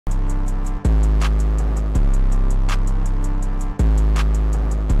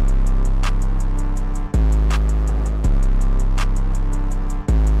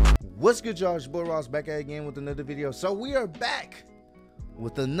What's good, y'all? It's your boy Ross back at it again with another video. So we are back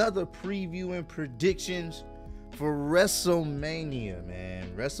with another preview and predictions for WrestleMania,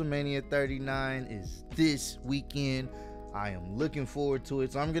 man. WrestleMania 39 is this weekend. I am looking forward to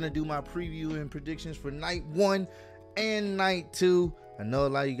it. So I'm going to do my preview and predictions for night 1 and night 2. I know a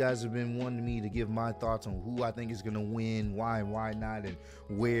lot of you guys have been wanting me to give my thoughts on who I think is going to win, why and why not, and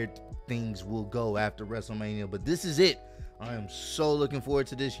where things will go after WrestleMania. But this is it. I am so looking forward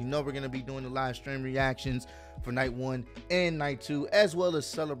to this. You know we're going to be doing the live stream reactions for night 1 and night 2, as well as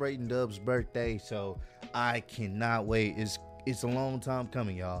celebrating Dub's birthday. So I cannot wait. It's a long time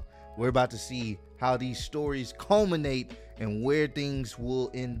coming, y'all. We're about to see how these stories culminate and where things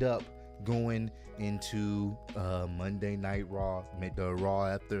will end up going into Monday Night Raw, the Raw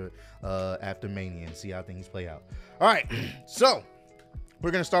after Mania, and see how things play out. All right, so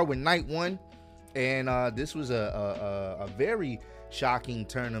we're going to start with night 1. And this was a very shocking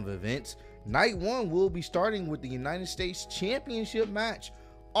turn of events. Night 1 will be starting with the United States Championship match.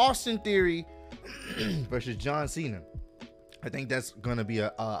 Austin Theory versus John Cena. I think that's going to be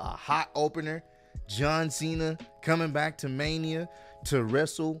a hot opener. John Cena coming back to Mania to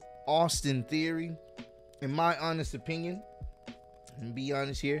wrestle Austin Theory. In my honest opinion, and be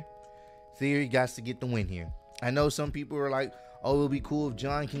honest here, Theory got to get the win here. I know some people are like, oh, it'll be cool if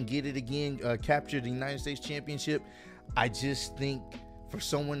John can get it again, capture the United States Championship. I just think for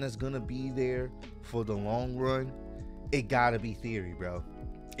someone that's going to be there for the long run, it got to be Theory, bro.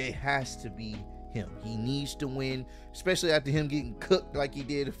 It has to be him. He needs to win, especially after him getting cooked like he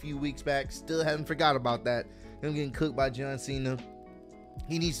did a few weeks back. Still haven't forgot about that. Him getting cooked by John Cena.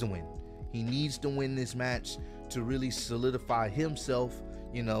 He needs to win. He needs to win this match to really solidify himself,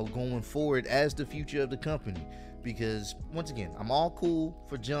 you know, going forward as the future of the company. Because once again, I'm all cool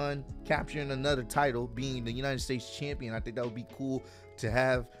for John capturing another title, being the United States champion. I think that would be cool to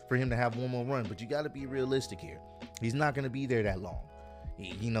have, for him to have one more run. But you got to be realistic here. He's not going to be there that long.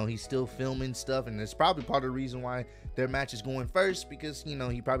 He's still filming stuff, and it's probably part of the reason why their match is going first, because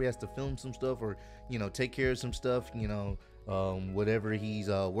he probably has to film some stuff, or take care of some stuff, whatever he's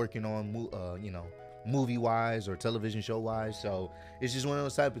working on, movie wise or television show wise. So it's just one of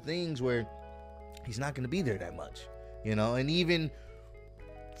those type of things where he's not going to be there that much, and even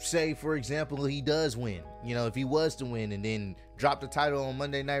say, for example, he does win, if he was to win and then drop the title on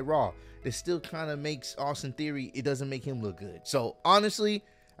Monday Night Raw, it still kind of makes Austin Theory, it doesn't make him look good. So honestly,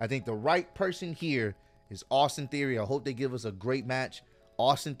 I think the right person here is Austin Theory. I hope they give us a great match.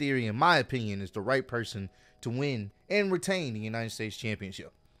 Austin Theory, in my opinion, is the right person to win and retain the United States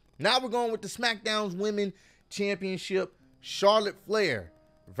Championship. Now we're going with the SmackDown's Women Championship, Charlotte Flair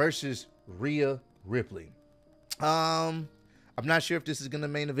versus Rhea Ripley. I'm not sure if this is going to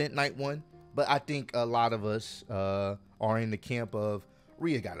main event night 1, but I think a lot of us are in the camp of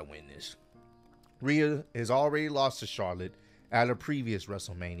Rhea got to win this. Rhea has already lost to Charlotte at a previous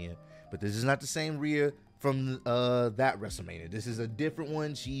WrestleMania, but this is not the same Rhea from that WrestleMania. This is a different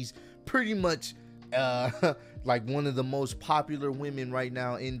one. She's pretty much like one of the most popular women right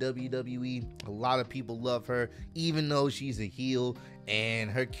now in WWE. A lot of people love her, even though she's a heel, and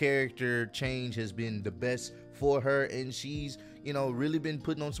her character change has been the best for her, and she's really been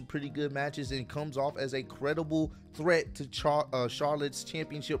putting on some pretty good matches and comes off as a credible threat to Charlotte's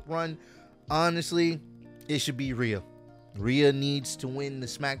championship run. Honestly, it should be Rhea. Rhea needs to win the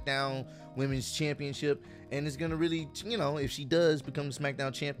SmackDown Women's Championship, and it's gonna really, if she does become the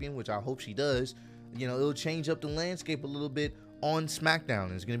SmackDown champion, which I hope she does, it'll change up the landscape a little bit on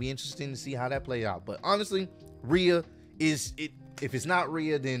SmackDown. It's going to be interesting to see how that plays out. But honestly, Rhea is it. If it's not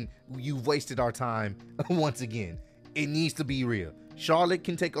Rhea, then you've wasted our time once again. It needs to be Rhea. Charlotte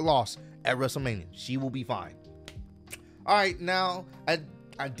can take a loss at WrestleMania. She will be fine. All right, now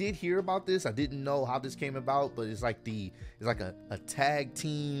I did hear about this. I didn't know how this came about, but it's like a tag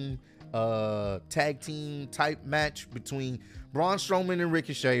team type match between Braun Strowman and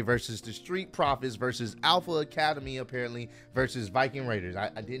Ricochet versus the Street Profits versus Alpha Academy, apparently, versus Viking Raiders. I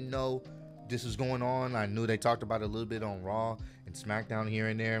didn't know this was going on. I knew they talked about it a little bit on Raw and SmackDown here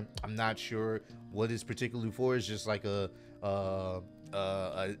and there. I'm not sure what it's particularly for. It's just like a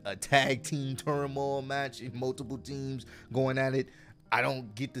tag team turmoil match in multiple teams going at it. I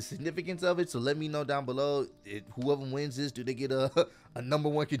don't get the significance of it, so let me know down below. Whoever wins this, do they get a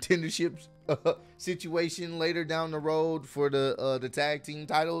 #1 contendership situation later down the road for the tag team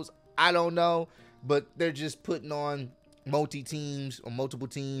titles? I don't know, but they're just putting on multiple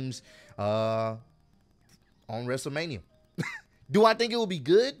teams on WrestleMania. Do I think it will be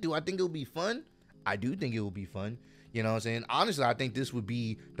good? Do I think it will be fun? I do think it will be fun. You know what I'm saying? Honestly, I think this would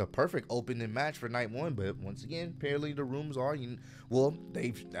be the perfect opening match for night one. But once again, apparently the rumors are,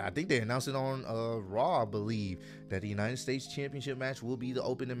 I think they announced it on Raw, I believe, that the United States Championship match will be the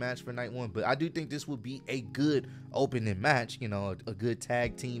opening match for night one. But I do think this would be a good opening match, a good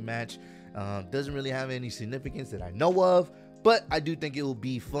tag team match. Doesn't really have any significance that I know of, but I do think it will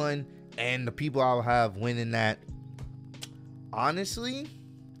be fun. And the people I'll have winning that, honestly,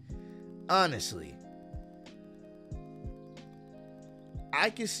 I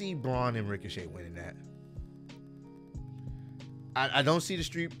can see Braun and Ricochet winning that. I don't see the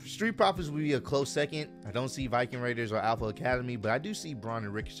Street Profits will be a close second. I don't see Viking Raiders or Alpha Academy, but I do see Braun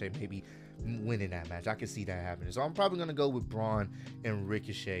and Ricochet maybe winning that match. I can see that happening. So I'm probably gonna go with Braun and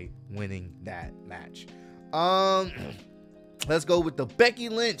Ricochet winning that match. Let's go with the Becky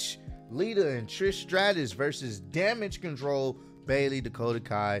Lynch, Lita, and Trish Stratus versus Damage Control, Bayley, Dakota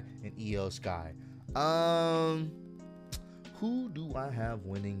Kai, and Io Sky. Who do I have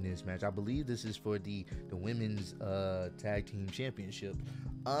winning this match? I believe this is for the women's tag team championship.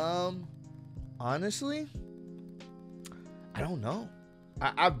 Honestly, I don't know.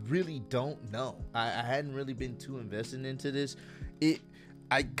 I really don't know. I hadn't really been too invested into this.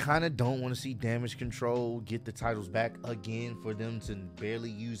 I kind of don't want to see Damage Control get the titles back again, for them to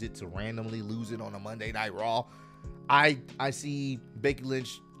barely use it to randomly lose it on a Monday Night Raw. I see Becky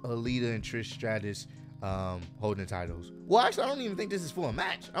Lynch, Lita, and Trish Stratus holding the titles. Well, actually, I don't even think this is for a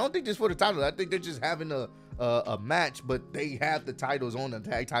match. I don't think this is for the title. I think they're just having a match, but they have the titles on the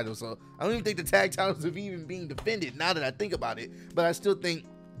tag titles. So I don't even think the tag titles are even being defended, now that I think about it. But I still think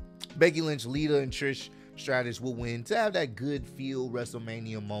Becky Lynch, Lita, and Trish Stratus will win to have that good feel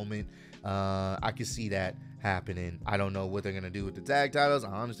WrestleMania moment. I can see that happening. I don't know what they're gonna do with the tag titles. I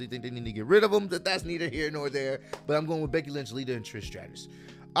honestly think they need to get rid of them. That's neither here nor there. But I'm going with Becky Lynch, Lita, and Trish Stratus.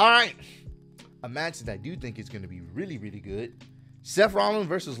 All right. A match that I do think is going to be really, really good. Seth Rollins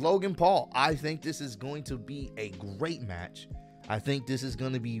versus Logan Paul. I think this is going to be a great match. I think this is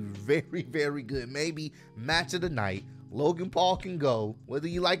going to be very, very good. Maybe match of the night. Logan Paul can go, whether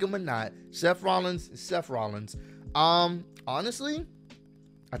you like him or not. Seth Rollins is Seth Rollins. Honestly,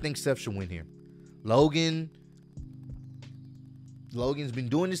 I think Seth should win here. Logan's been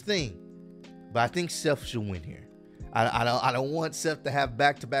doing his thing, but I think Seth should win here. I don't want Seth to have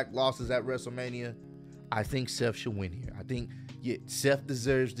back-to-back losses at WrestleMania. I think Seth should win here. I think Seth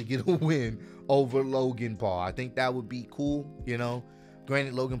deserves to get a win over Logan Paul. I think that would be cool,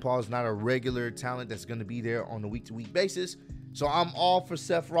 Granted, Logan Paul is not a regular talent that's going to be there on a week-to-week basis. So I'm all for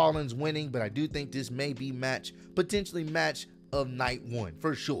Seth Rollins winning, but I do think this may be potentially match of night one,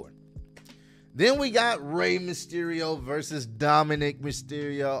 for sure. Then we got Rey Mysterio versus Dominic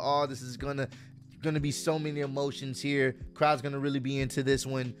Mysterio. Oh, this is gonna be so many emotions here. Crowd's gonna really be into this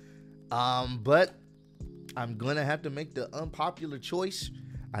one. But I'm gonna have to make the unpopular choice.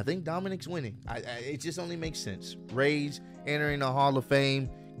 I think Dominic's winning. It just only makes sense. Rey's entering the Hall of Fame.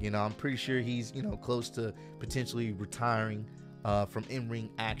 I'm pretty sure he's close to potentially retiring from in-ring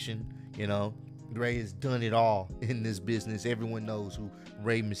action. Rey has done it all in this business. Everyone knows who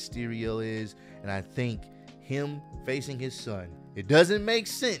Rey Mysterio is, and I think him facing his son, it doesn't make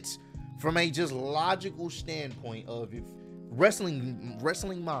sense from a just logical standpoint of if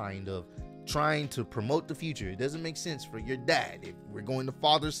wrestling mind of trying to promote the future. It doesn't make sense for your dad. If we're going to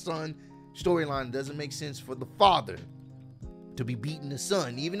father-son storyline, it doesn't make sense for the father to be beating the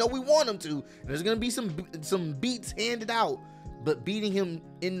son, even though we want him to. And there's going to be some beats handed out, but beating him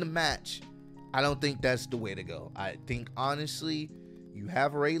in the match, I don't think that's the way to go. I think, honestly, you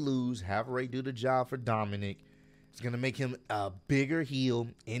have Rey lose, have Rey do the job for Dominic. It's going to make him a bigger heel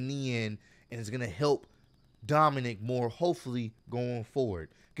in the end, and it's going to help Dominic more, hopefully, going forward.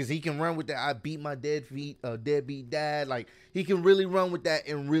 Because he can run with that, I beat my deadbeat dad. Like, he can really run with that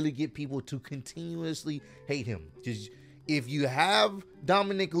and really get people to continuously hate him. Just, if you have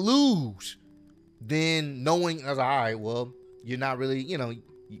Dominic lose, then knowing, all right, well, you're not really, you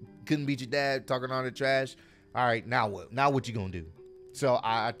couldn't beat your dad, talking all the trash. All right, now what? Now what you going to do? So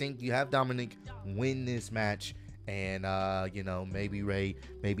I think you have Dominic win this match. And, maybe Rey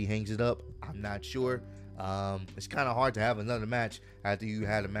hangs it up. I'm not sure. It's kind of hard to have another match after you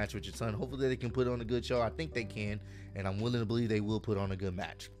had a match with your son. Hopefully they can put on a good show. I think they can, and I'm willing to believe they will put on a good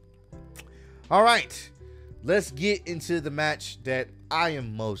match. All right, let's get into the match that I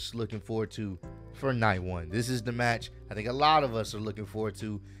am most looking forward to for night one. This is the match I think a lot of us are looking forward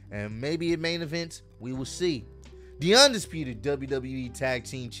to, and maybe a main event. We will see. The undisputed WWE Tag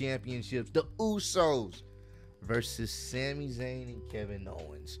Team Championships, the Usos versus Sami Zayn and Kevin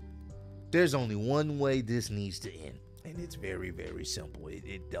Owens. There's only one way this needs to end, and it's very, very simple.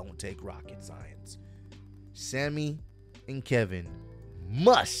 It don't take rocket science. Sammy and Kevin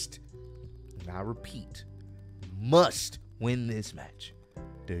must, and I repeat, must win this match.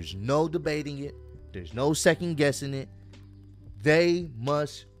 There's no debating it. There's no second guessing it. They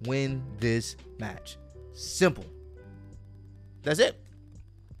must win this match. Simple. That's it.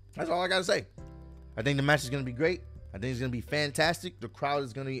 That's all I got to say. I think the match is going to be great. I think it's going to be fantastic. The crowd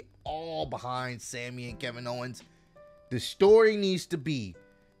is going to be all behind Sammy and Kevin Owens. The story needs to be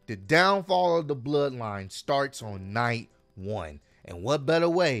the downfall of the bloodline starts on night 1. And what better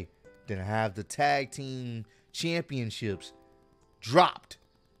way than to have the tag team championships dropped.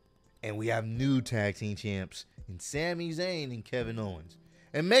 And we have new tag team champs in Sami Zayn and Kevin Owens.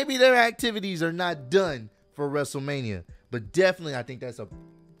 And maybe their activities are not done for WrestleMania. But definitely I think that's a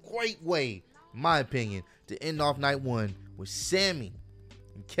great way, in my opinion, to end off night 1 with Sammy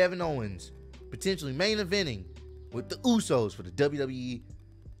and Kevin Owens potentially main eventing with the Usos for the WWE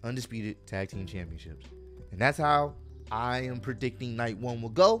Undisputed Tag Team Championships. And that's how I am predicting night 1 will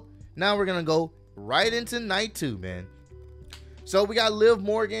go. Now we're going to go right into night 2, man. So we got Liv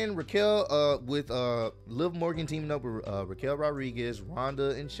Morgan, Liv Morgan teaming up with Raquel Rodriguez,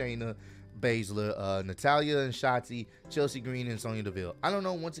 Ronda and Shayna Baszler, Natalya and Shotzi, Chelsea Green and Sonya Deville. I don't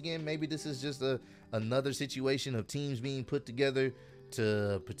know. Once again, maybe this is just another situation of teams being put together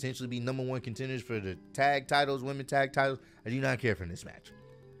to potentially be #1 contenders for the tag titles, women tag titles. I do not care for this match.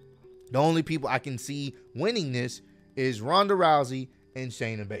 The only people I can see winning this is Ronda Rousey and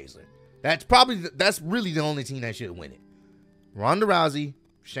Shayna Baszler. That's really the only team that should win it. Ronda Rousey,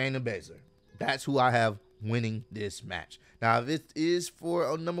 Shayna Baszler. That's who I have winning this match. Now, if it is for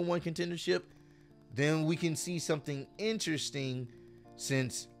a #1 contendership, then we can see something interesting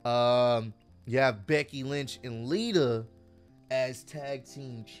since you have Becky Lynch and Lita as tag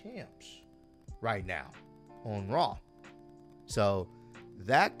team champs right now on Raw. So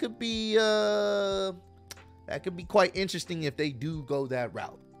that could be quite interesting if they do go that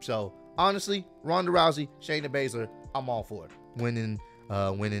route. So honestly, Ronda Rousey, Shayna Baszler, I'm all for it. Winning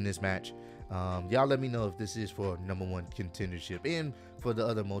this match. Y'all let me know if this is for #1 contendership and for the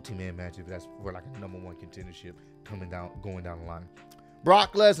other multi-man match if that's for like a #1 contendership going down the line.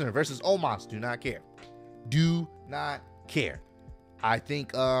 Brock Lesnar versus Omos. Do not care. Do not care. I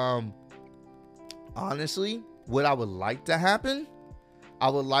think honestly, what I would like to happen, I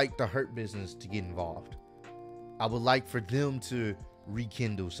would like the Hurt Business to get involved. I would like for them to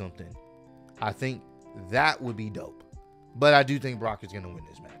rekindle something. I think that would be dope. But I do think Brock is going to win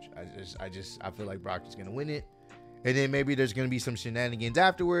this match. I feel like Brock is going to win it. And then maybe there's going to be some shenanigans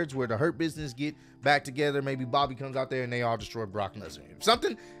afterwards where the Hurt Business get back together. Maybe Bobby comes out there and they all destroy Brock Lesnar.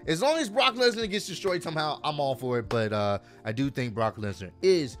 Something, as long as Brock Lesnar gets destroyed somehow, I'm all for it. But I do think Brock Lesnar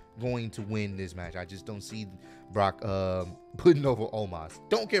is going to win this match. I just don't see Brock putting over Omos.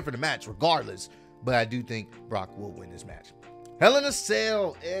 Don't care for the match regardless. But I do think Brock will win this match. Hell in a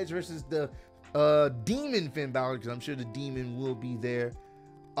Cell, Edge versus the Demon Finn Balor, because I'm sure the Demon will be there.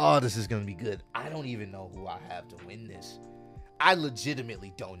 Oh, this is going to be good. I don't even know who I have to win this. I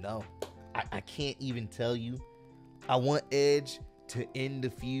legitimately don't know. I can't even tell you. I want Edge to end the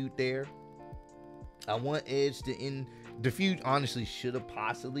feud there. I want Edge to end the feud. Honestly, should have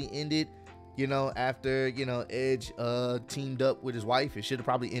possibly ended, after, Edge teamed up with his wife. It should have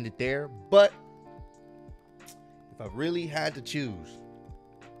probably ended there. But if I really had to choose,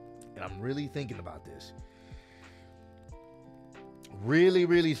 and I'm really thinking about this,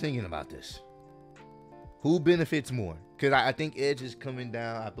 really thinking about this, who benefits more? Because I think Edge is coming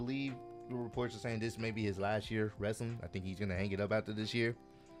down. I believe the reports are saying this may be his last year wrestling. I think he's going to hang it up after this year.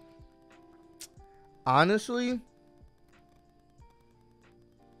 Honestly,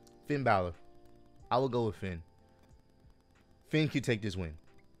 Finn Balor. I will go with Finn. Finn could take this win.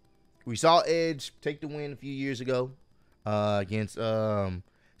 We saw Edge take the win a few years ago against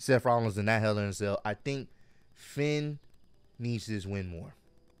Seth Rollins in that Hell in a Cell. I think Finn needs this win more.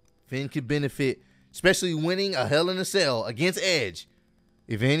 Finn could benefit, especially winning a Hell in a Cell against Edge.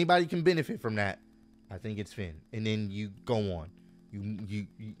 If anybody can benefit from that, I think it's Finn. And then you go on. You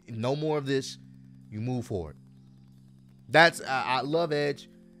no more of this. You move forward. I love Edge,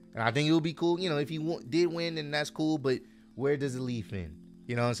 and I think it would be cool. If he did win, then that's cool. But where does it leave Finn?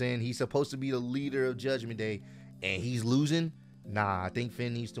 You know what I'm saying? He's supposed to be the leader of Judgment Day, and he's losing. Nah, I think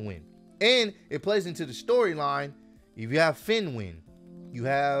Finn needs to win. And it plays into the storyline. If you have Finn win, you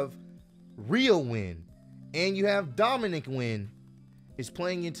have Rhea win, and you have Dominic win, it's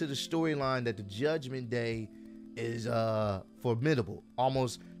playing into the storyline that the Judgment Day is formidable.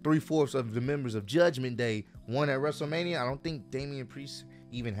 Almost 3/4 of the members of Judgment Day won at WrestleMania. I don't think Damian Priest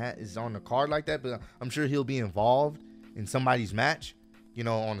even is on the card like that, but I'm sure he'll be involved in somebody's match,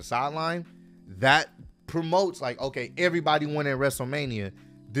 on the sideline. That promotes like, okay, everybody won at WrestleMania.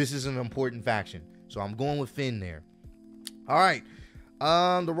 This is an important faction. So I'm going with Finn there. All right.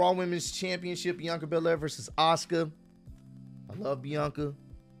 The Raw Women's Championship, Bianca Belair versus Asuka. I love Bianca,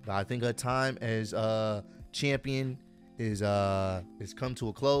 but I think her time as champion is come to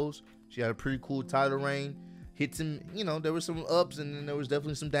a close. She had a pretty cool title reign. Hit some, there were some ups and then there was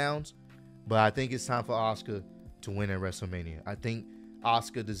definitely some downs. But I think it's time for Asuka to win at WrestleMania. I think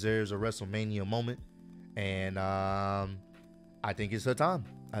Asuka deserves a WrestleMania moment. And I think it's her time.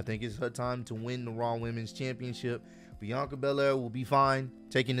 I think it's her time to win the Raw Women's Championship. Bianca Belair will be fine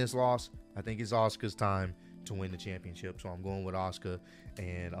taking this loss. I think it's Asuka's time to win the championship. So I'm going with Asuka.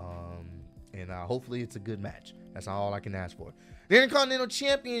 And hopefully it's a good match. That's all I can ask for. The Intercontinental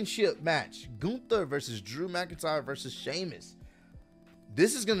Championship match. Gunther versus Drew McIntyre versus Sheamus.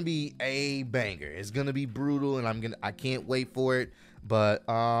 This is gonna be a banger. It's gonna be brutal, and I can't wait for it. But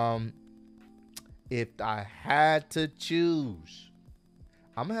if I had to choose,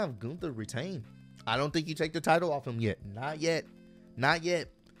 I'm gonna have Gunther retain. I don't think you take the title off him yet. Not yet. Not yet.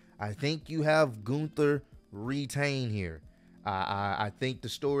 I think you have Gunther retain here. I think the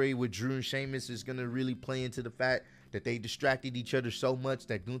story with Drew and Sheamus is gonna really play into the fact that they distracted each other so much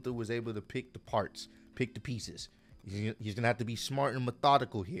that Gunther was able to pick the parts, pick the pieces. He's gonna have to be smart and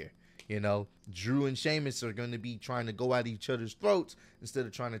methodical here. Drew and Sheamus are gonna be trying to go at each other's throats instead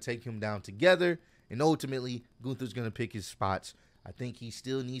of trying to take him down together. And ultimately, Gunther's gonna pick his spots. I think he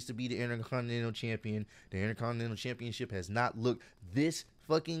still needs to be the Intercontinental Champion. The Intercontinental Championship has not looked this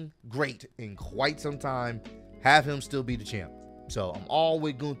fucking great in quite some time. Have him still be the champ. So I'm all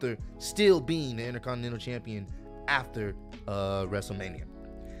with Gunther still being the Intercontinental Champion after WrestleMania.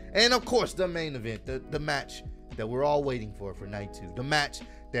 And of course, the main event, the match that we're all waiting for night 2. The match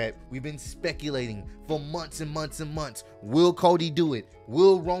that we've been speculating for months and months and months. Will Cody do it?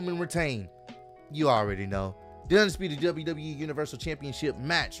 Will Roman retain? You already know. The Undisputed WWE Universal Championship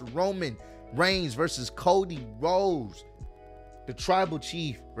match. Roman Reigns versus Cody Rhodes. The Tribal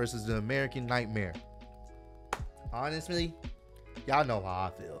Chief versus the American Nightmare. Honestly, y'all know how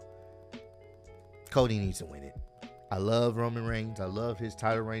I feel. Cody needs to win it. I love Roman Reigns. I love his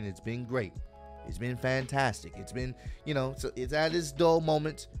title reign. It's been great. It's been fantastic. It's been, so it's at its dull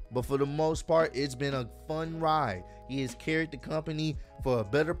moments, but for the most part, it's been a fun ride. He has carried the company for a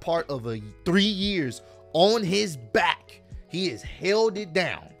better part of 3 years on his back. He has held it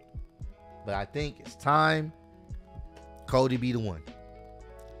down. But I think it's time Cody be the one.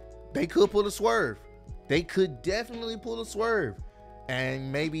 They could pull a swerve. They could definitely pull a swerve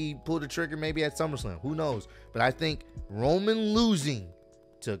and maybe pull the trigger maybe at SummerSlam. Who knows? But I think Roman losing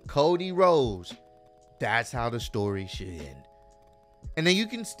to Cody Rhodes, that's how the story should end. And then you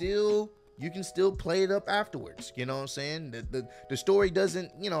can still play it up afterwards. You know what I'm saying? The story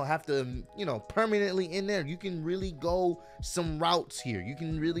doesn't, have to, permanently end there. You can really go some routes here. You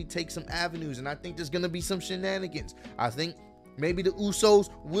can really take some avenues. And I think there's going to be some shenanigans. I think maybe the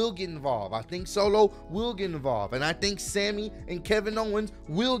Usos will get involved. I think Solo will get involved. And I think Sammy and Kevin Owens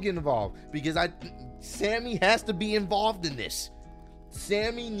will get involved. Because Sammy has to be involved in this.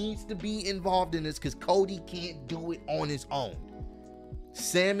 Sammy needs to be involved in this because Cody can't do it on his own.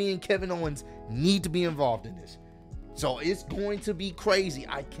 Sammy and Kevin Owens need to be involved in this. So it's going to be crazy.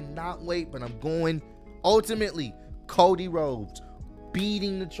 I cannot wait, but I'm going ultimately Cody Rhodes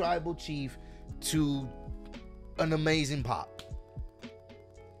beating the Tribal Chief to an amazing pop.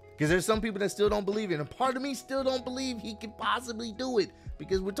 Because there's some people that still don't believe it. And part of me still don't believe he can possibly do it.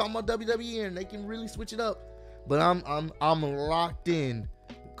 Because we're talking about WWE and they can really switch it up. But I'm locked in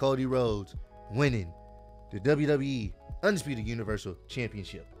with Cody Rhodes winning the WWE Undisputed Universal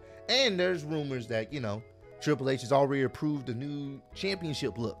Championship. And there's rumors that, Triple H has already approved the new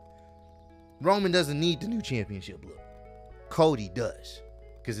championship look. Roman doesn't need the new championship look. Cody does.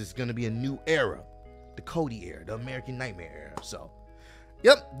 Because it's going to be a new era. The Cody era, the American Nightmare era. So,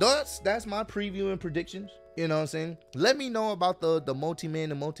 yep, that's my preview and predictions. You know what I'm saying? Let me know about the multi-man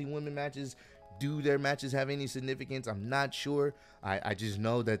and multi-women matches. Do their matches have any significance? I'm not sure. I just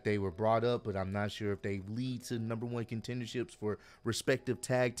know that they were brought up, but I'm not sure if they lead to #1 contenderships for respective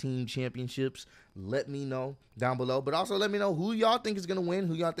tag team championships. Let me know down below. But also let me know who y'all think is going to win,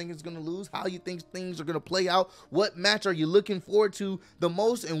 who y'all think is going to lose, how you think things are going to play out. What match are you looking forward to the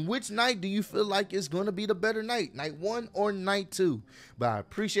most, and which night do you feel like is going to be the better night, night 1 or night 2? But I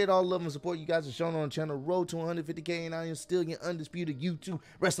appreciate all the love and support you guys have shown on the channel. Road to 150K, and I am still your undisputed YouTube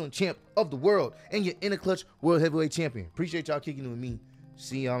wrestling champ of the world and your Inner Clutch World Heavyweight Champion. Appreciate y'all kicking it with me.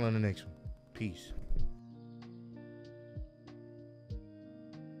 See y'all on the next one. Peace.